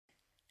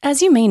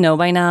As you may know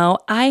by now,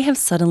 I have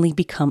suddenly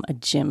become a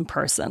gym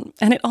person,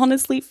 and it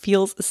honestly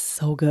feels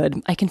so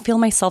good. I can feel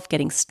myself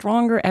getting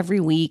stronger every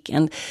week,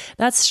 and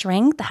that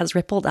strength has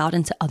rippled out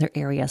into other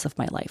areas of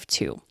my life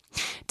too.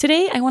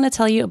 Today, I want to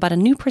tell you about a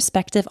new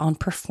perspective on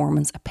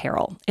performance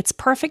apparel. It's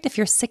perfect if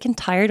you're sick and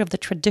tired of the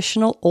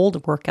traditional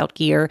old workout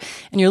gear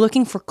and you're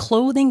looking for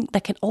clothing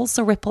that can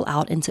also ripple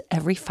out into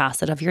every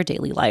facet of your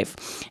daily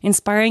life,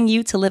 inspiring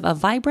you to live a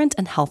vibrant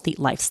and healthy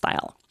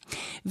lifestyle.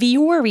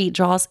 Vuori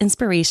draws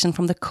inspiration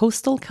from the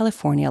coastal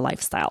California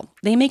lifestyle.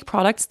 They make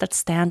products that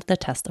stand the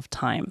test of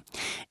time.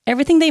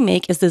 Everything they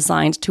make is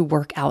designed to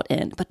work out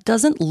in, but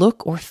doesn't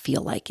look or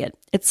feel like it.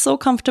 It's so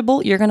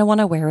comfortable, you're going to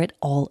want to wear it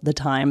all the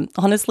time.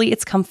 Honestly,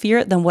 it's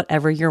comfier than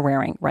whatever you're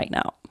wearing right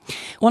now.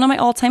 One of my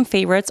all-time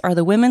favorites are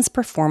the women's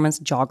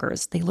performance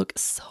joggers. They look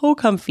so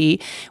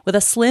comfy with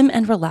a slim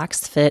and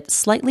relaxed fit,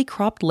 slightly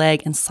cropped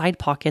leg and side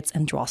pockets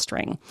and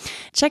drawstring.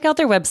 Check out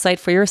their website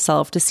for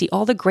yourself to see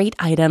all the great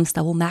items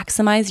that will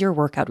maximize your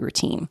workout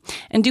routine.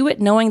 And do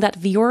it knowing that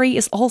Vuori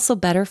is also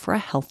better for a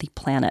healthy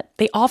planet.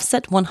 They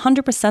offset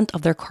 100%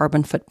 of their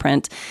carbon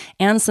footprint.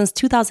 And since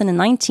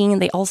 2019,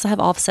 they also have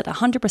offset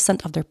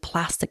 100% of their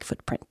plastic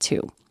footprint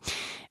too.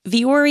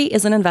 Vuori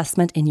is an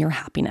investment in your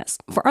happiness.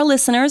 For our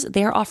listeners,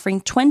 they are offering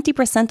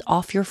 20%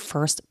 off your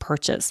first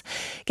purchase.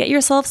 Get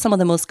yourself some of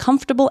the most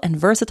comfortable and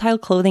versatile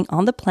clothing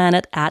on the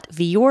planet at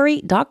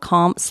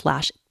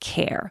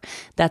vuori.com/care.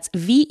 That's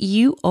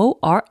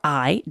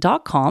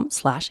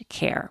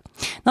VUORI.com/care.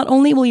 Not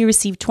only will you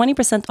receive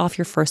 20% off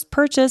your first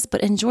purchase, but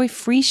enjoy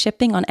free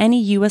shipping on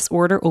any US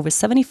order over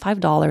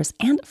 $75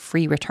 and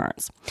free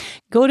returns.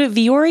 Go to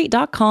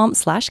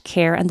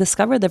vuori.com/care and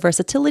discover the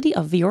versatility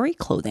of Vuori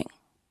clothing.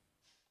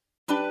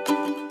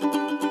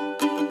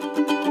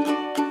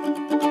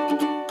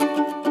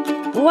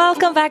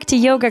 Welcome back to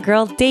Yoga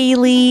Girl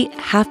Daily.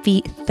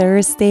 Happy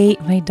Thursday,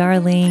 my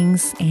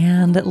darlings.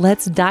 And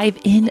let's dive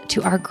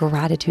into our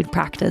gratitude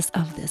practice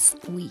of this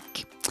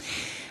week.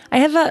 I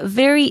have a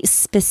very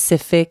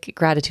specific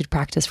gratitude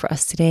practice for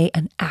us today,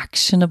 an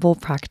actionable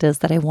practice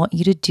that I want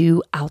you to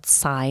do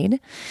outside.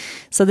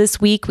 So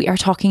this week we are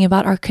talking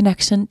about our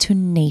connection to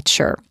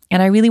nature.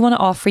 And I really want to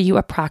offer you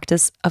a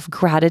practice of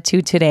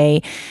gratitude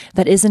today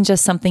that isn't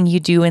just something you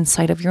do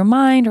inside of your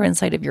mind or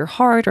inside of your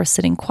heart or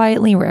sitting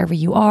quietly wherever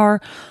you are,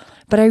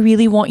 but I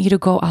really want you to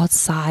go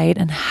outside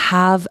and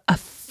have a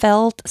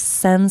felt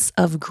sense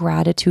of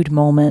gratitude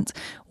moment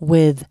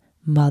with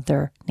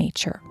Mother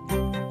Nature.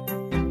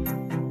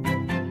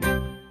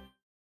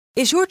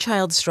 Is your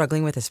child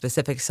struggling with a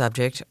specific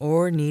subject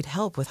or need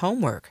help with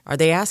homework? Are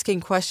they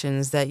asking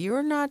questions that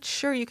you're not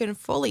sure you can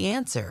fully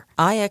answer?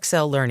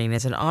 IXL Learning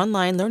is an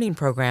online learning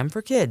program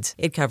for kids.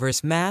 It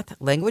covers math,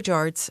 language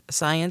arts,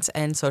 science,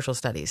 and social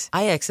studies.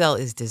 IXL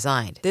is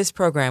designed. This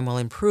program will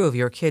improve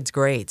your kids'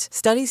 grades.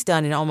 Studies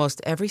done in almost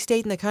every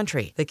state in the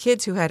country. The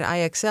kids who had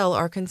IXL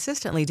are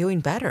consistently doing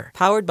better.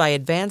 Powered by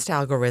advanced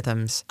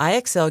algorithms,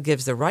 IXL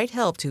gives the right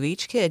help to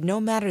each kid no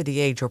matter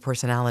the age or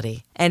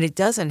personality. And it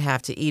doesn't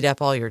have to eat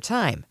up all your time.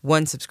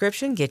 One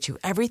subscription gets you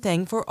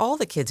everything for all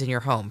the kids in your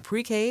home,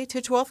 pre-K to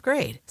 12th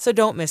grade. So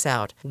don't miss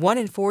out. 1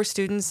 in 4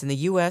 students in the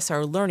U.S.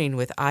 are learning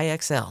with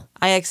IXL.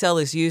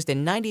 IXL is used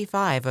in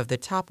 95 of the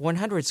top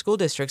 100 school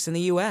districts in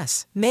the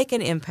U.S. Make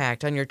an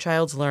impact on your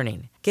child's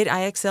learning. Get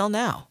IXL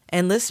now.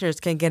 And listeners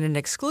can get an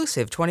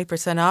exclusive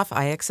 20% off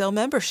IXL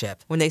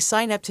membership when they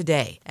sign up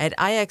today at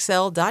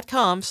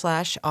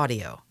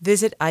IXL.com/audio.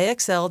 Visit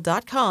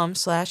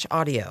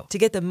IXL.com/audio to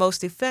get the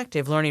most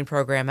effective learning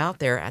program out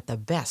there at the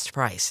best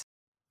price.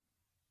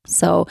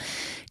 So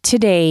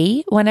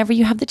today, whenever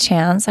you have the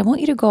chance, I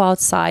want you to go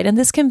outside. And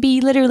this can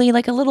be literally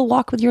like a little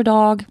walk with your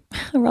dog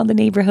around the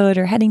neighborhood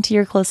or heading to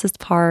your closest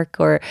park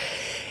or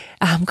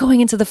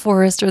going into the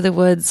forest or the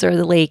woods or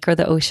the lake or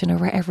the ocean or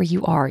wherever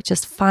you are.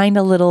 Just find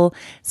a little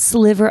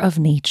sliver of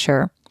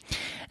nature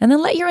and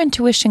then let your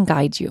intuition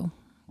guide you.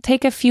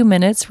 Take a few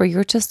minutes where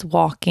you're just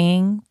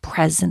walking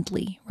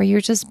presently, where you're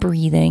just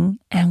breathing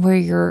and where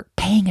you're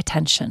paying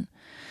attention.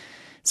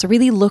 So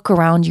really look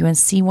around you and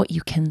see what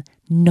you can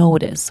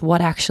notice,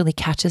 what actually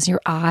catches your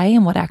eye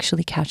and what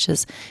actually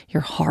catches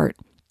your heart.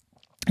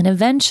 And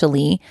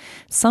eventually,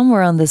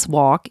 somewhere on this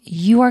walk,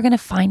 you are going to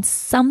find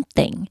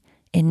something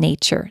in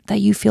nature that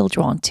you feel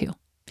drawn to.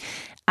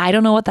 I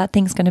don't know what that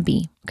thing's going to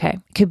be. Okay.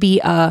 It could be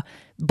a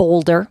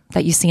boulder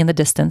that you see in the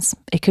distance.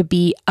 It could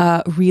be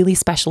a really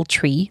special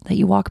tree that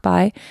you walk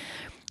by,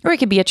 or it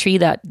could be a tree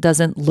that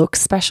doesn't look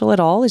special at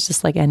all. It's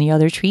just like any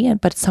other tree,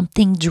 but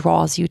something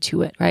draws you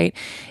to it, right?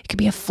 It could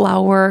be a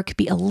flower, it could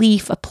be a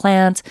leaf, a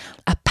plant,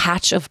 a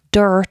patch of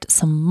dirt,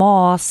 some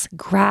moss,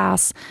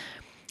 grass.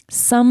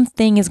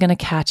 Something is going to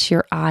catch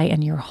your eye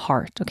and your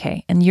heart,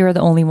 okay? And you're the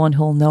only one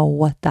who'll know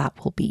what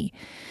that will be.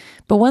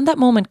 But when that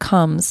moment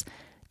comes,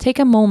 take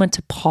a moment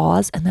to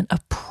pause and then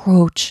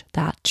approach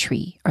that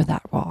tree or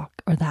that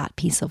rock or that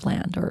piece of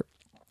land or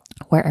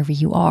wherever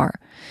you are.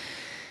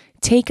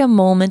 Take a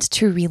moment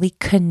to really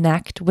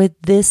connect with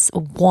this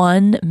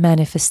one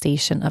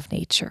manifestation of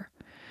nature,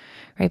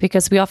 right?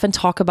 Because we often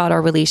talk about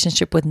our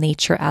relationship with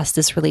nature as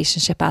this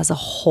relationship as a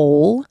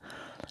whole.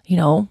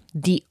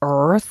 the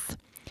earth,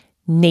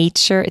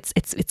 nature.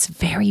 It's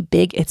very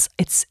big.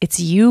 It's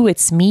you,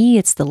 it's me,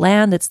 it's the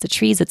land, it's the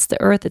trees, it's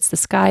the earth, it's the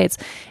sky.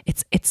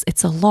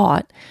 It's a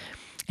lot.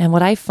 And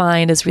what I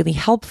find is really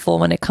helpful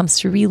when it comes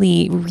to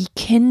really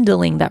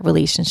rekindling that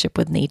relationship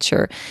with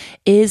nature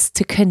is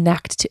to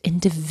connect to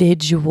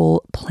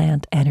individual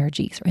plant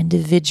energies or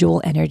individual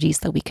energies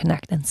that we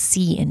connect and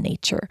see in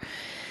nature.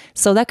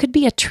 So that could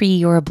be a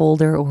tree or a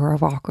boulder or a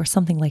rock or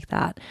something like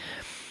that.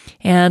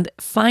 And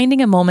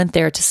finding a moment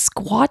there to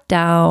squat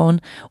down,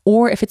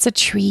 or if it's a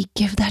tree,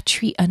 give that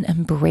tree an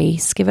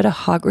embrace, give it a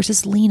hug, or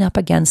just lean up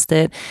against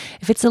it.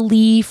 If it's a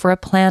leaf or a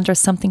plant or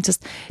something,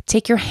 just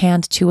take your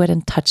hand to it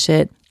and touch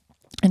it.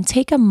 And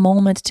take a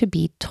moment to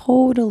be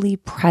totally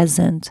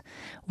present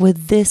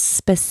with this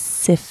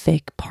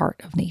specific part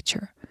of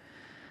nature.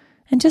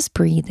 And just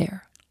breathe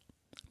there.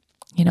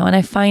 And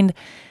I find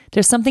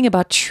there's something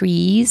about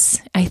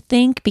trees, I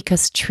think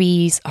because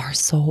trees are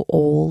so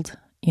old.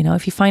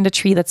 If you find a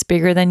tree that's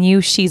bigger than you,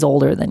 she's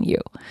older than you.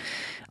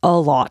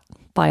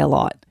 By a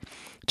lot.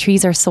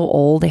 Trees are so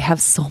old, they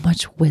have so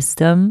much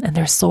wisdom, and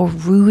they're so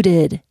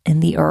rooted in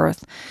the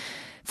earth.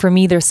 For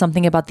me, there's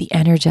something about the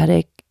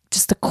energetic,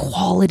 just the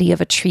quality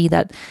of a tree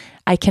that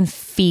I can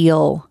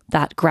feel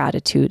that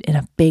gratitude in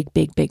a big,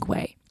 big, big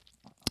way.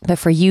 But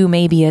for you,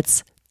 maybe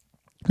it's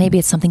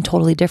something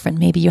totally different.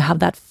 Maybe you have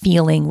that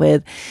feeling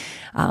with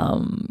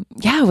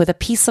a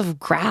piece of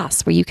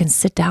grass where you can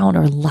sit down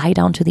or lie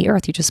down to the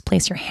earth. You just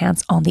place your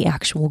hands on the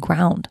actual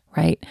ground,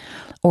 right?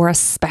 Or a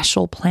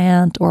special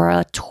plant or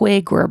a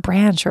twig or a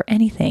branch or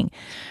anything.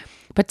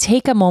 But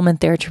take a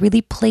moment there to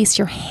really place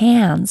your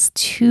hands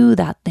to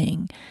that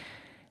thing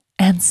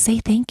and say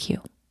thank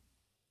you.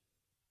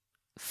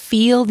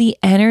 Feel the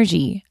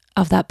energy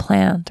of that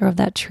plant or of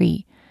that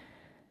tree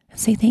and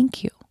say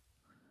thank you.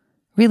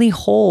 Really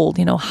hold,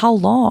 how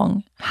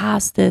long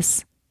has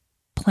this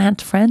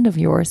plant friend of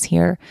yours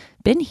here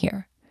been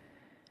here?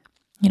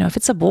 If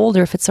it's a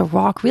boulder, if it's a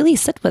rock, really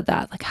sit with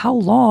that. Like how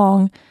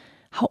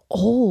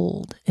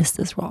old is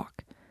this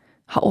rock?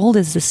 How old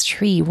is this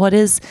tree? What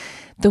is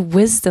the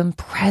wisdom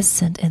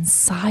present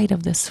inside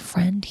of this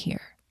friend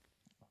here?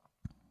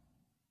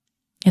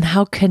 And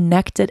how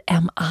connected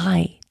am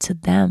I to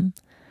them?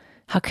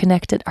 How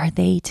connected are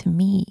they to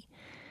me?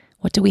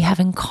 What do we have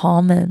in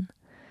common?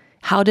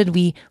 How did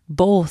we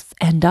both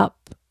end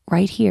up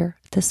right here,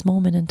 this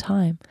moment in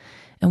time?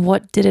 And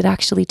what did it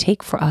actually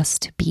take for us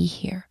to be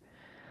here?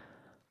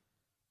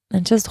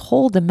 And just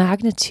hold the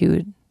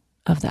magnitude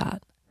of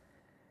that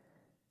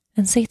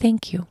and say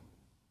thank you.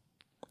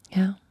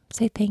 Yeah,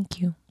 say thank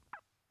you.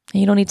 And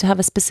you don't need to have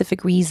a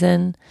specific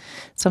reason.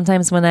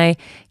 Sometimes when I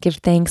give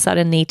thanks out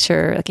in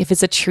nature, like if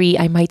it's a tree,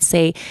 I might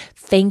say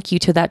thank you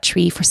to that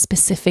tree for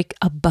specific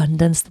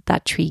abundance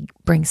that tree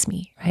brings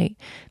me, right?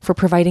 For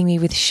providing me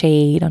with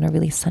shade on a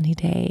really sunny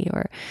day,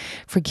 or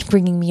for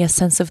bringing me a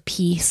sense of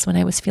peace when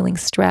I was feeling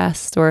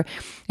stressed, or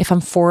if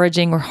I'm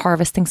foraging or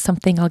harvesting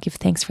something, I'll give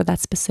thanks for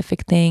that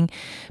specific thing.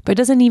 But it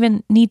doesn't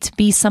even need to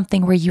be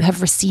something where you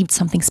have received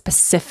something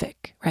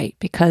specific, right?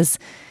 Because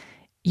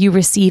you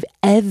receive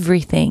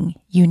everything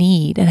you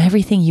need and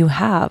everything you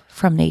have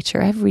from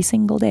nature every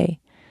single day.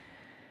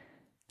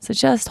 So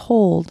just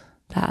hold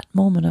that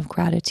moment of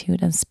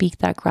gratitude and speak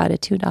that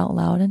gratitude out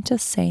loud and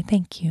just say,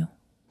 thank you,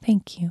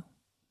 thank you,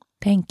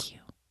 thank you.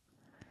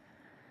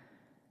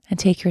 And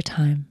take your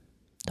time.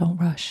 Don't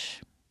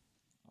rush.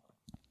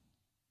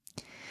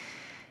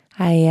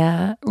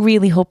 I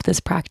really hope this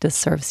practice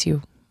serves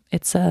you.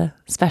 It's a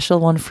special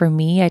one for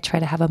me. I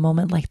try to have a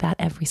moment like that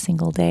every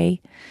single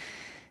day.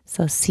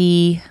 So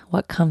see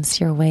what comes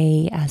your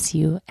way as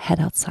you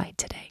head outside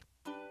today.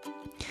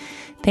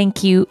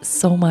 Thank you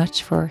so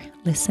much for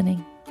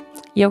listening.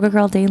 Yoga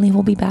Girl Daily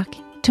will be back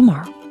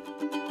tomorrow.